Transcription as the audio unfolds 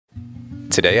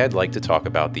Today I'd like to talk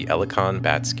about the Elecon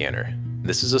Batscanner.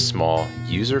 This is a small,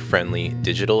 user-friendly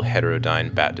digital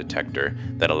heterodyne bat detector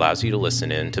that allows you to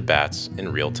listen in to bats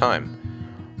in real time.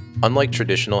 Unlike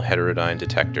traditional heterodyne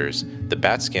detectors, the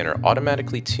Batscanner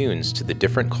automatically tunes to the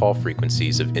different call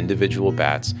frequencies of individual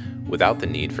bats without the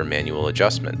need for manual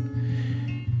adjustment.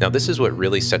 Now this is what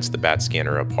really sets the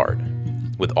Batscanner apart.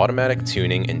 With automatic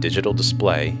tuning and digital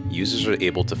display, users are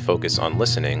able to focus on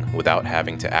listening without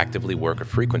having to actively work a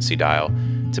frequency dial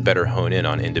to better hone in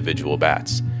on individual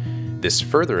bats. This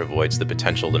further avoids the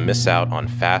potential to miss out on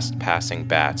fast-passing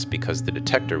bats because the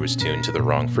detector was tuned to the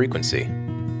wrong frequency.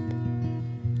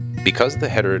 Because the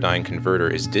heterodyne converter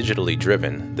is digitally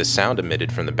driven, the sound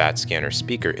emitted from the Batscanner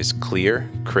speaker is clear,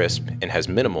 crisp, and has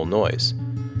minimal noise.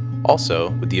 Also,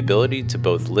 with the ability to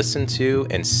both listen to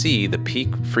and see the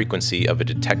peak frequency of a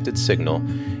detected signal,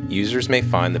 users may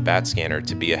find the Batscanner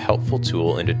to be a helpful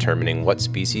tool in determining what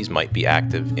species might be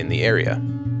active in the area.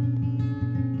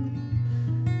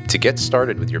 To get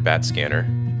started with your Batscanner,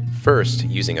 first,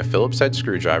 using a Phillips head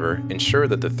screwdriver, ensure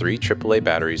that the 3 AAA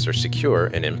batteries are secure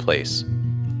and in place.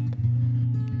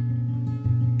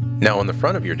 Now on the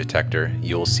front of your detector,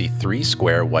 you will see 3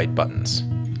 square white buttons.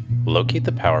 Locate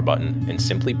the power button and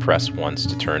simply press once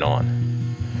to turn on.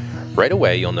 Right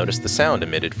away, you'll notice the sound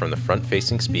emitted from the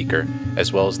front-facing speaker,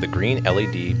 as well as the green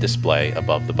LED display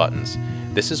above the buttons.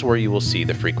 This is where you will see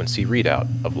the frequency readout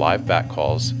of live bat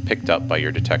calls picked up by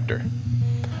your detector.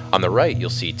 On the right, you'll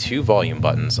see 2 volume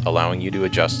buttons allowing you to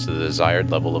adjust to the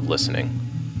desired level of listening.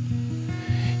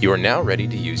 You are now ready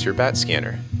to use your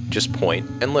Batscanner. Just point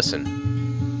and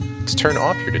listen. To turn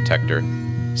off your detector,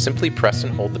 simply press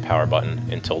and hold the power button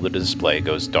until the display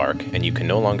goes dark and you can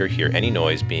no longer hear any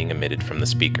noise being emitted from the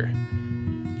speaker.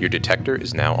 Your detector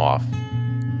is now off.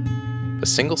 A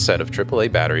single set of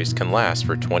AAA batteries can last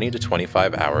for 20 to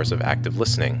 25 hours of active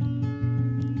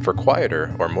listening. For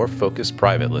quieter or more focused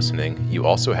private listening, you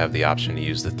also have the option to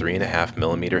use the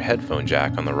 3.5mm headphone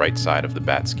jack on the right side of the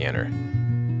Batscanner.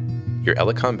 Your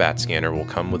Elecon Batscanner will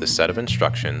come with a set of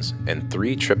instructions and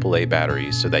 3 AAA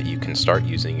batteries so that you can start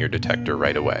using your detector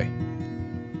right away.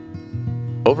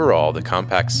 Overall, the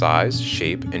compact size,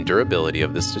 shape, and durability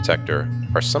of this detector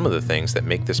are some of the things that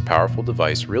make this powerful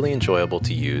device really enjoyable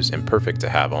to use and perfect to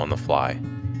have on the fly.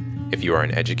 If you are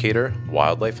an educator,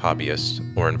 wildlife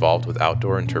hobbyist, or involved with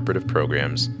outdoor interpretive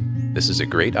programs, this is a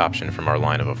great option from our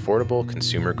line of affordable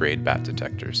consumer-grade bat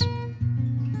detectors.